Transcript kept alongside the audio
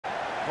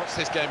What's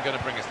this game going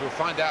to bring us? We'll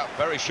find out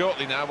very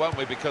shortly now, won't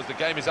we? Because the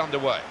game is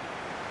underway.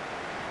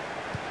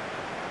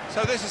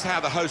 So this is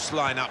how the hosts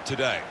line up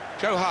today.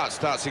 Joe Hart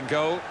starts in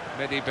goal.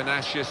 Mehdi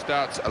Benatia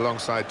starts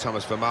alongside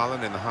Thomas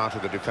Vermaelen in the heart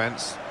of the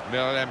defence.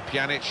 Miralem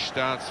Pjanic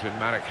starts with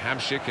Marek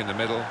Hamšík in the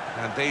middle.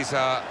 And these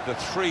are the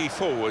three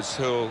forwards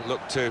who'll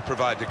look to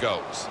provide the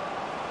goals.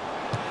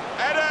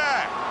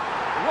 Header!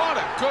 What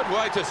a good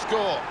way to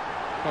score.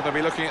 Well, they'll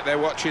be looking at their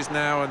watches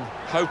now and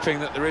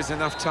hoping that there is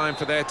enough time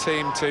for their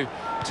team to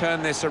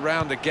turn this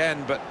around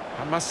again, but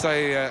I must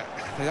say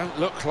they don't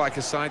look like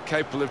a side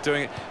capable of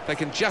doing it. They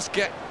can just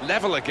get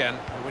level again.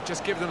 It would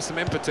just give them some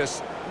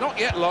impetus. Not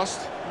yet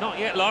lost. Not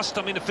yet lost.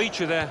 I mean, the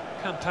feature of their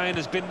campaign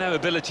has been their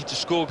ability to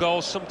score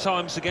goals,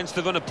 sometimes against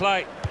the run of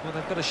play. Well,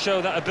 they've got to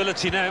show that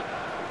ability now.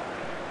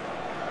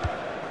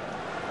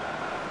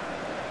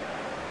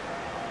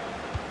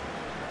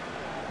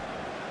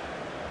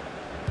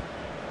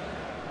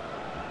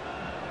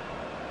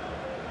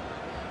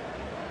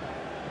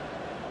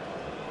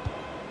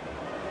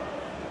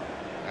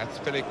 That's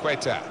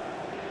Filiqueta.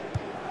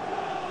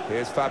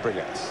 Here's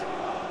Fabregas.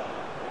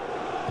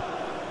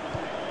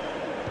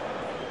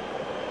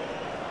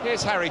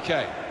 Here's Harry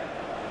Kane.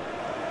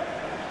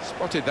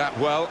 Spotted that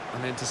well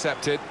and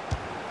intercepted.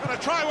 Gonna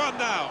try one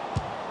now.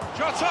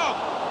 Shot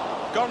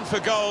on. Gone for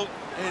goal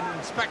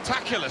in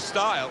spectacular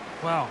style.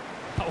 Wow,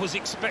 I was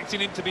expecting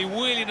him to be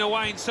wheeling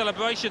away in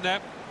celebration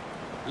there.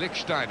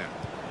 Lichtsteiner.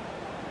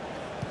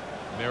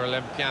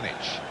 Miralem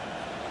Pjanic.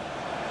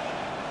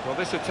 Well,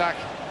 this attack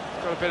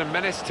has got a bit of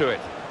menace to it.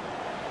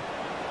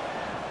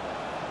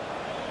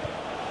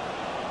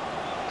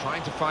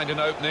 Trying to find an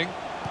opening.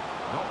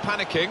 Not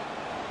panicking.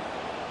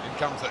 In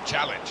comes the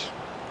challenge.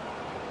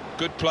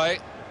 Good play,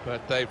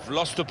 but they've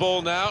lost the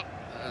ball now,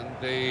 and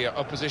the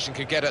opposition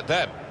can get at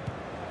them.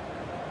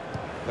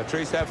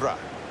 Patrice Evra.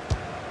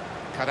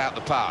 Cut out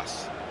the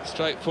pass.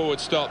 Straightforward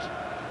stop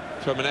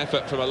from an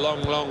effort from a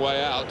long, long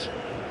way out.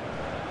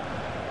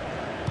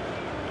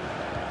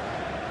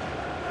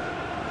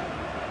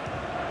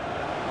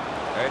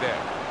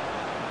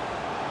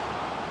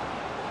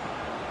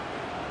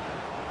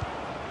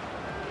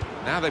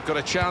 Now they've got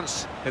a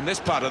chance in this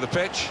part of the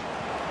pitch.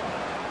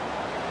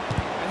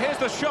 And here's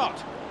the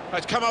shot.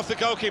 It's come off the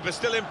goalkeeper,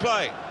 still in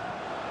play.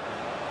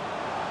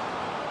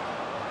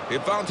 The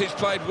advantage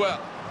played well.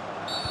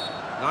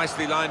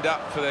 Nicely lined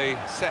up for the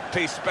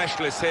set-piece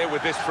specialist here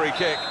with this free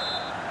kick.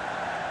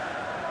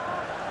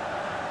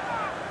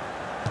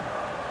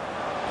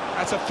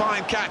 That's a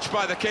fine catch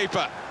by the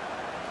keeper.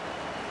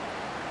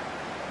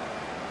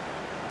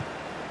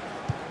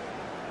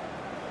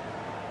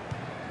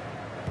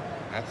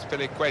 That's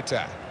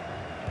Filiqueta.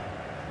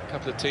 A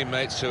couple of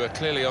teammates who are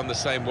clearly on the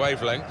same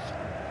wavelength.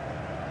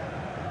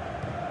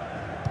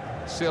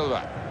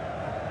 Silva.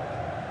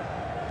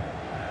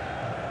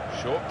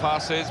 Short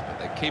passes, but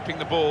they're keeping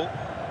the ball.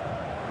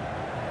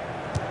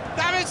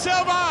 David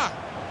Silva!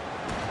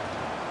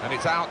 And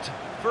it's out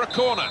for a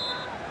corner.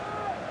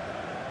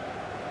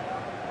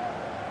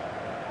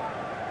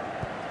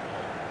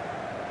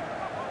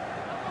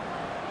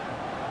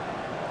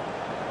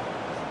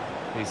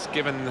 He's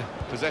given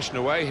possession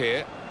away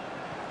here.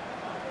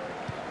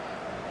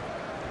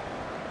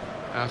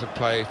 Out of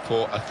play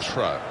for a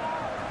throw.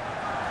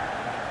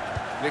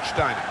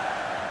 Lichtsteiner.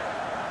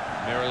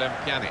 Miralem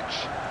Pjanic.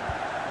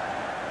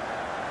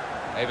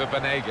 Eva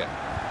Banega.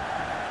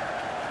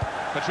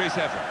 Patrice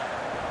Evra.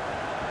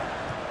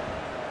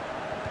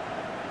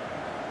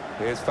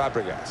 Here's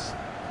Fabregas.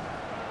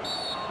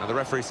 Now the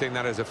referee's seeing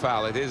that as a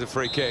foul. It is a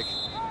free kick.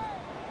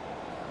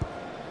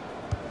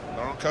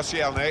 Laurent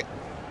Koscielny.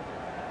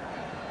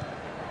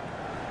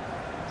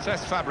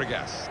 Cesc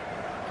Fabregas,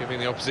 giving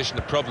the opposition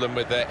a problem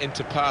with their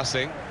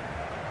interpassing.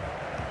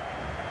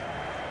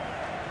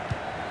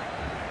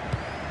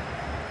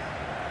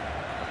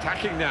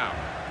 Attacking now.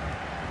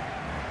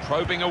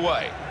 Probing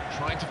away,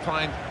 trying to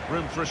find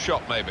room for a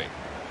shot maybe.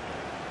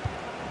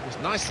 It was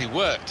nicely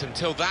worked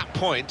until that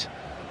point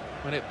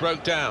when it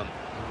broke down.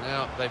 And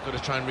now they've got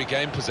to try and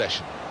regain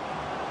possession.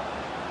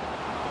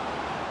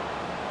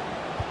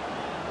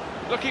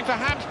 Looking for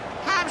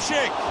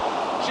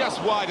Hamšík, just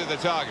wide of the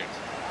target.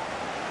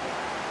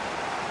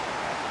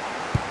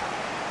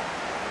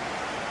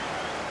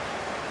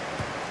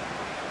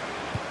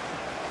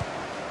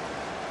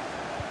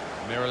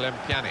 Miralem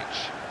Pjanic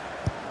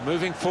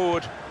moving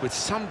forward with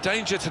some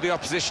danger to the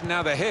opposition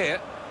now they're here.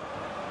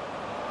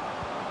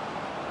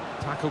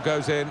 Tackle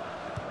goes in.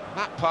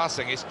 That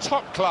passing is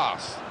top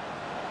class.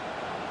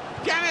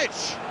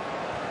 Pjanic!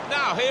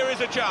 Now here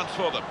is a chance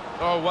for them.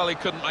 Oh, well, he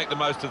couldn't make the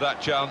most of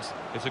that chance.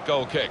 It's a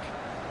goal kick.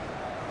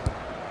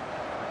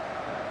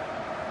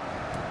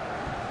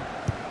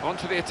 On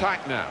to the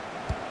attack now.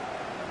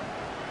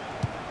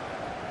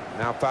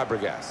 Now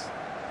Fabregas.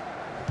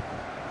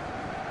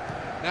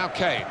 Now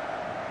Kane.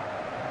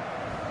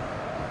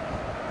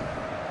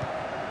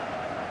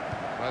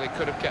 Well, he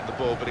could have kept the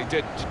ball, but he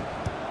didn't.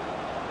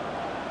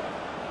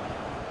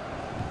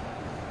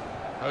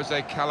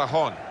 Jose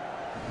Callejon.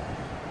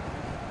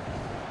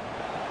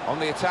 On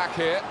the attack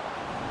here.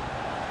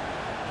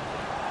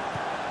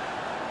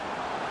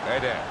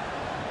 There.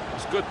 It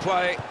was good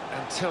play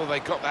until they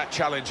got that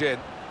challenge in.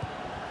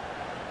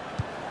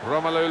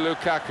 Romelu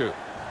Lukaku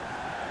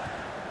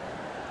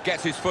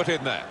gets his foot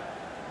in there.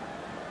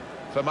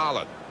 For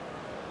Marlon.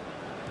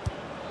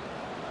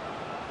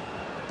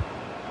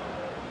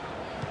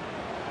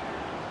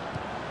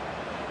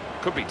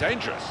 Could be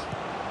dangerous.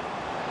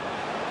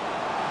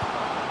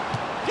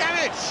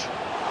 Pjanic!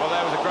 Well,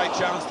 there was a great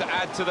chance to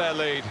add to their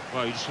lead.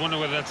 Well, you just wonder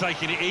whether they're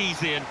taking it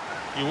easy, and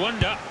you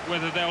wonder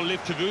whether they'll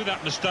live to do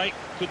that mistake.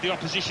 Could the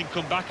opposition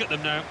come back at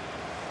them now?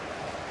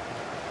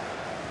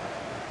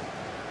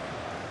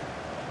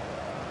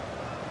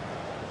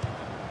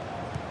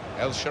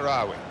 El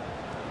Shaarawy.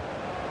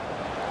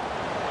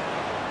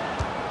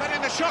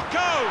 Letting the shot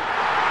go!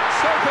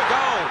 Super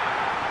goal!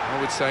 I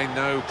would say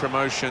no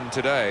promotion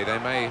today. They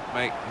may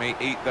make me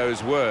eat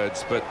those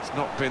words, but it's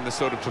not been the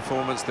sort of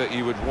performance that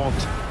you would want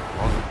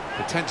on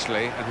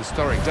potentially an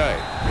historic day.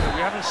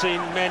 We haven't seen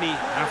many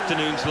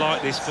afternoons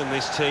like this from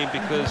this team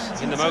because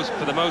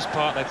for the most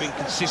part they've been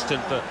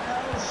consistent, but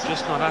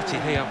just not at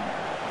it here.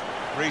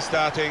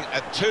 Restarting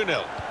at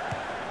 2-0.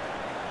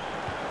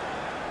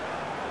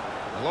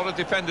 A lot of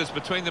defenders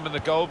between them and the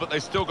goal, but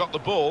they've still got the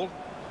ball.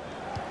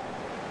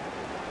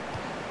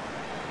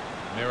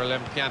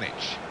 Miralem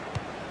Pjanic.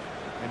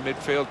 In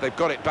midfield, they've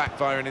got it back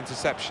via an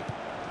interception.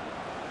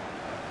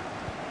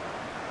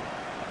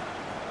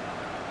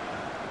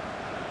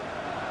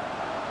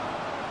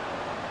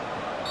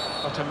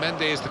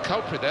 Otamendi is the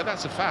culprit there,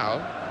 that's a foul.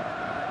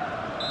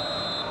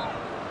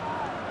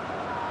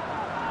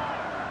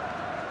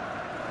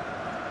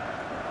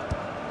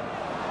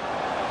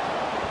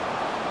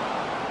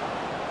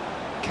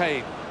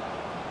 Kane.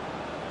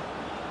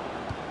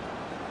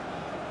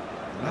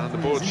 And the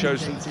board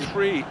shows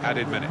 3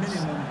 added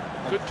minutes.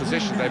 Good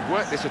position, they've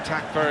worked this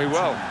attack very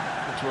well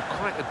into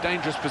quite a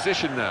dangerous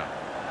position now.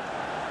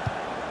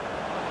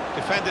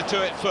 Defender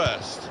to it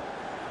first.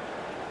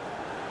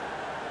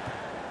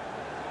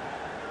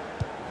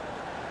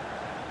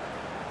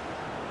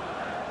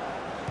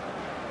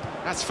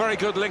 That's very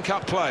good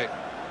link-up play.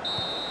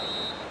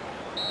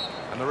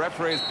 And the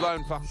referee is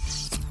blown for...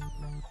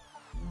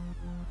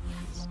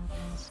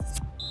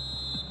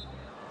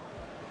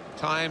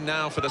 Time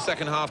now for the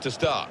second half to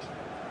start.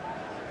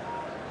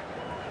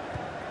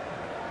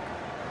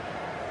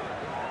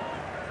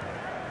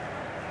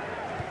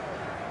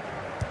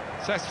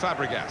 Cesc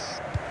Fabregas.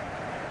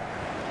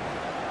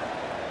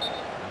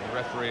 And the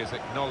referee has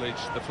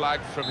acknowledged the flag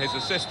from his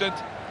assistant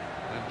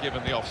and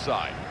given the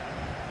offside.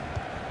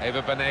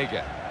 Eva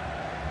Banega.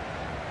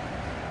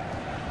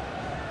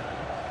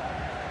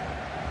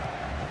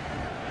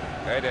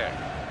 There.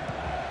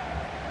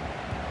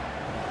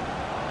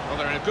 Well,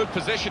 they're in a good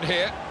position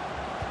here,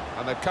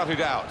 and they've cut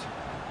it out.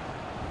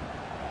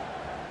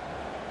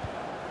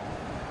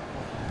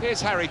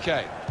 Here's Harry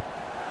Kane.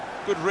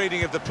 Good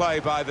reading of the play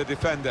by the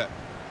defender.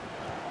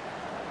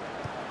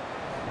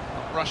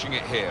 Not rushing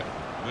it here,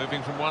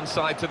 moving from one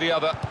side to the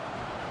other.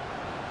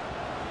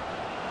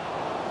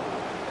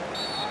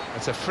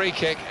 It's a free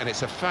kick, and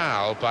it's a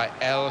foul by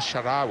El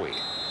Shaarawy.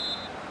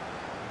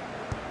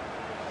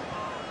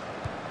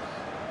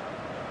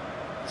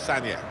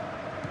 Sanya.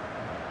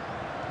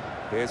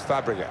 Here's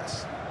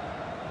Fabregas.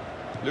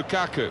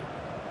 Lukaku.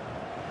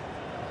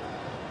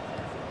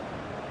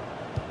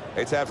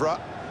 It's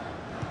Evra.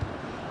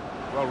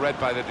 Well read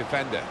by the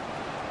defender.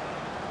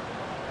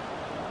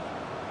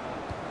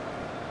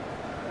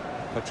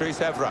 Patrice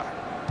Evra.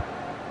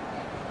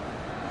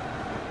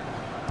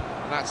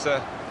 And that's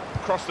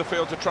across the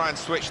field to try and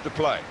switch the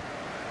play.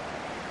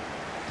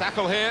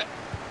 Tackle here.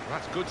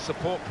 That's good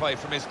support play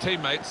from his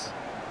teammates.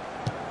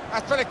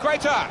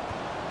 Azpilicueta.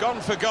 Gone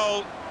for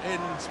goal in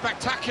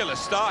spectacular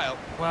style.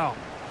 Well,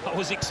 I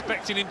was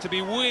expecting him to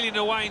be wheeling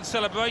away in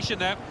celebration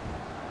there.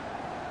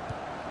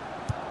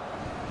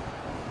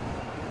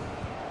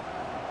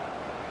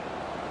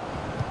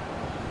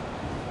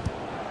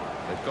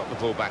 They've got the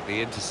ball back,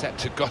 the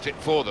interceptor got it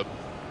for them.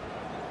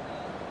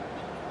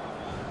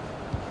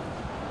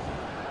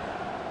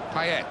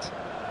 Payet.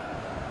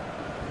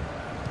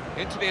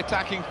 Into the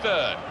attacking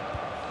third.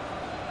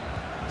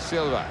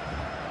 Silva.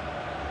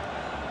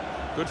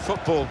 Good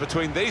football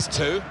between these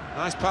two.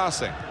 Nice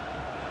passing.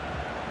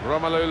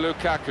 Romelu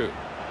Lukaku.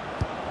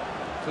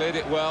 Cleared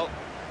it well.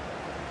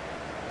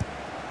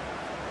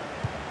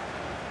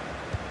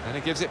 And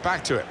he gives it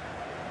back to him.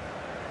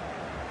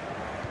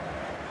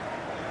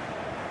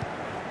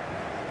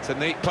 It's a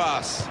neat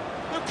pass.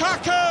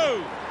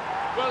 Lukaku!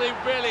 Well, he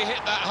really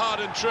hit that hard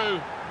and true,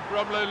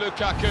 Romelu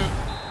Lukaku,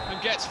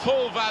 and gets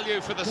full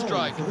value for the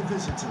strike.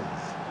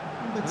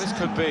 This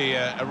could be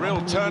a real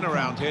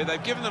turnaround here.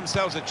 They've given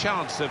themselves a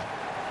chance of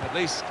at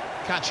least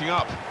catching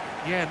up.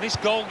 Yeah, and this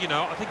goal, you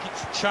know, I think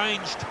it's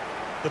changed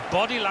the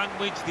body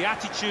language, the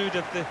attitude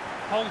of the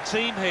whole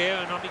team here,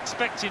 and I'm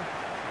expecting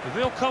a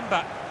real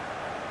comeback.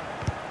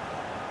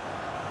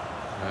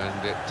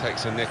 And it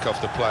takes a nick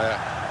off the player,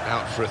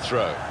 out for a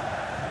throw.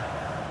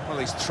 Well,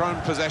 he's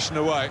thrown possession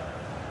away.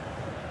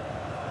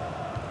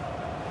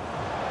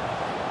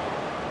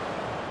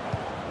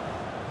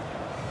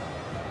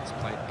 It's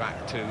played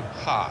back to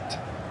Hart.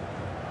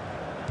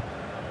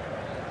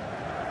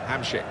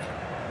 Hamsik.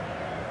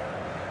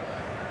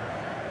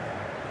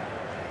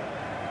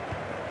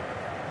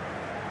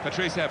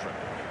 Patrice Evra.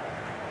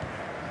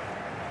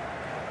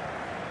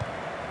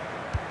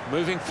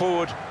 Moving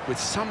forward with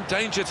some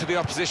danger to the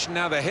opposition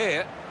now they're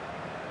here.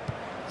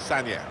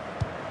 Sanya.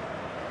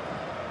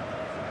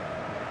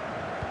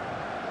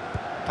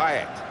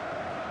 Payet.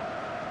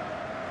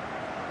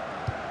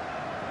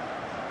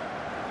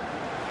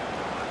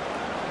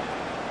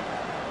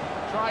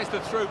 Tries the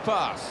through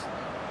pass.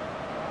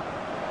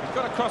 He's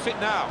got to cross it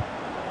now.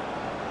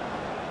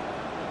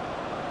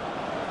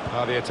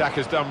 Oh, the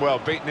attacker's done well,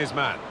 beaten his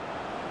man.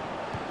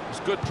 It was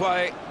good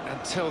play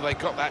until they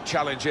got that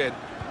challenge in.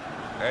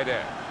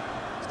 There.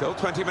 Still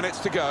 20 minutes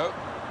to go.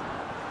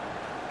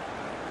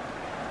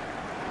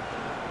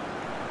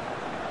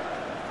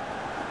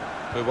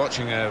 We're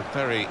watching a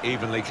very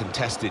evenly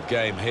contested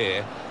game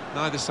here.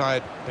 Neither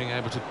side being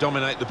able to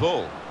dominate the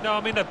ball. No,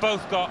 I mean, they've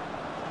both got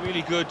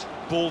really good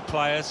ball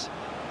players,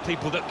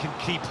 people that can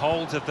keep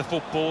hold of the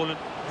football. And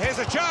here's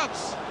a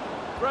chance.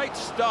 Great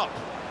stop.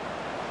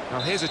 Now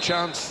here's a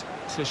chance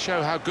to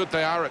show how good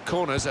they are at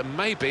corners and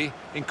maybe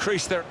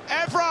increase their...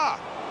 Evra!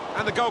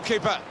 And the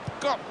goalkeeper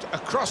got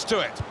across to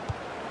it.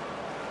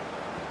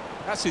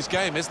 That's his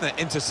game, isn't it?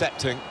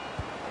 Intercepting.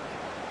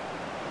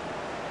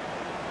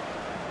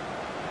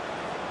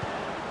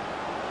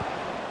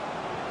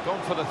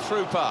 Gone for the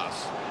through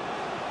pass.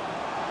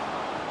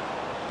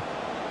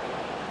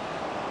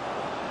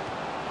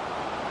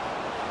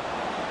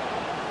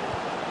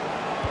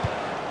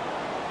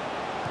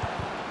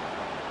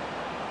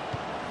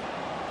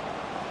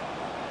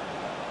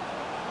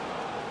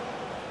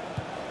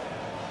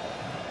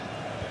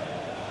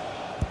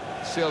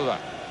 Silva.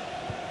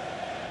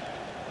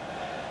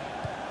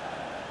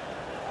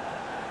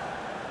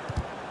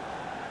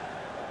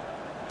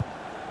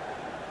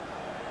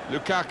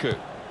 Lukaku.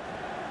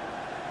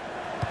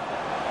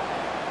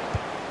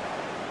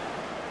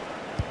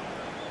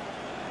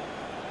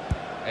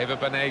 Eva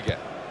Banega.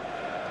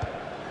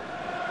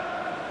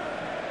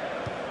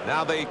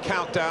 Now the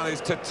countdown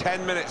is to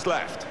 10 minutes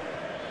left.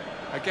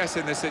 I guess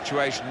in this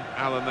situation,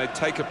 Alan, they'd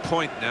take a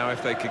point now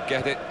if they could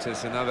get it.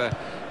 It's another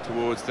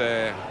towards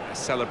their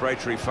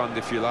celebratory fund,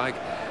 if you like.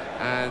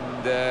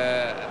 And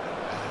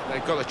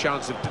they've got a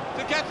chance to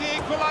get the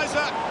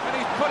equaliser, and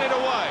he's put it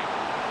away.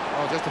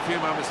 Well, just a few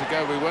moments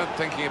ago, we weren't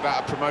thinking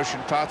about a promotion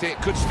party.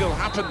 It could still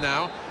happen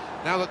now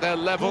that they're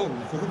level.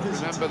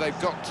 Remember, they've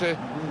got to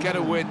get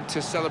a win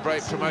to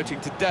celebrate promoting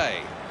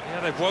today. yeah,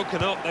 they've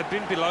woken up. They've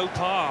been below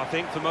par, I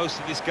think, for most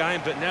of this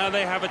game, but now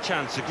they have a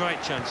chance, a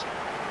great chance.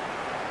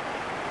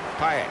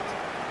 Payet.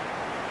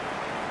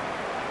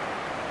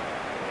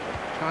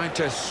 Trying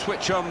to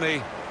switch on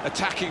the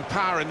attacking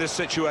power in this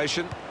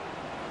situation.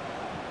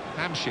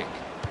 Hamsik.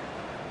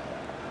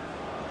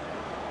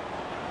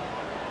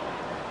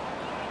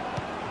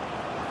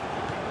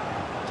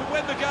 To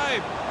win the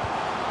game.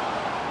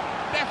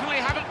 Definitely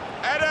haven't.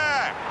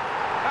 Header!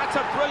 That's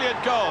a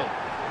brilliant goal.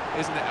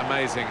 Isn't it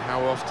amazing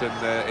how often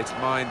it's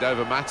mind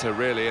over matter,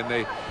 really, and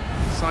the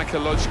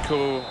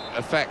psychological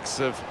effects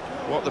of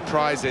what the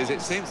prize is.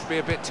 It seems to be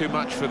a bit too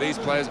much for these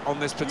players on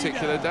this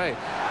particular day.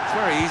 It's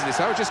very easy.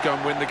 So I would just go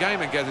and win the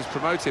game and get us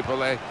promoted, but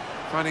they're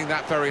finding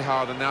that very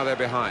hard, and now they're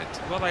behind.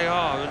 Well, they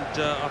are,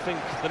 and I think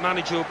the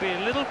manager will be a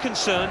little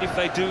concerned if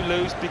they do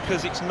lose,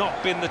 because it's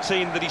not been the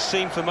team that he's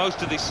seen for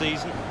most of this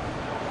season.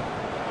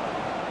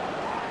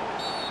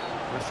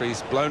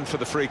 Referee's blown for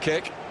the free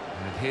kick,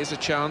 and here's a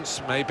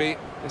chance, maybe,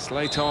 this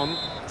late on.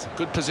 It's a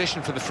good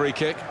position for the free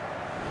kick.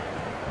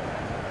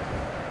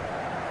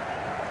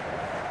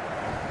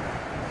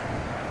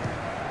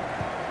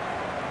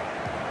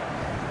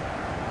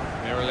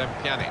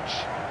 Pjanic.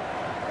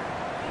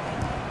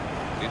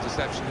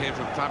 Interception here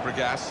from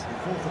Fabregas. The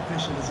fourth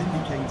official has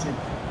indicated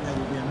there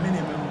will be a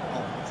minimum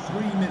of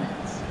 3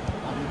 minutes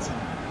added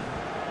time.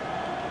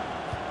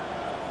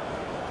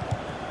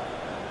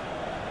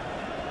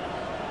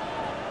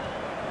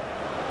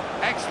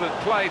 Excellent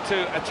play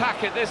to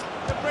attack it, this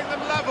to bring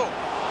them level.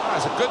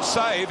 That's a good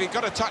save, he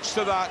got a touch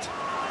to that.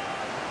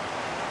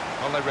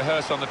 Well, they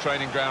rehearse on the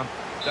training ground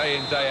day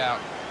in, day out.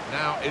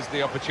 Now is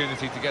the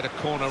opportunity to get a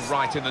corner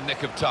right in the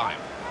nick of time.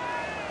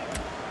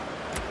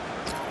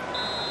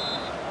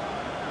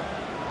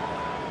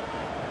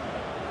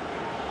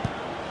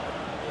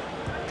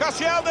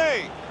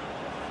 Koscielny!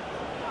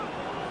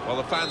 Well,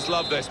 the fans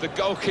love this. The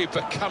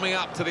goalkeeper coming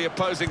up to the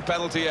opposing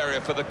penalty area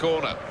for the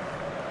corner.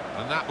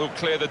 And that will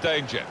clear the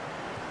danger.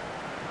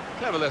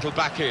 Clever little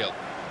back heel.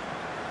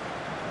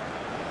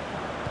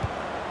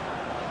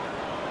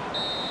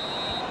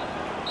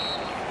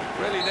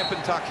 Really nip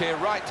and tuck here,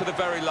 right to the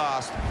very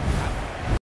last.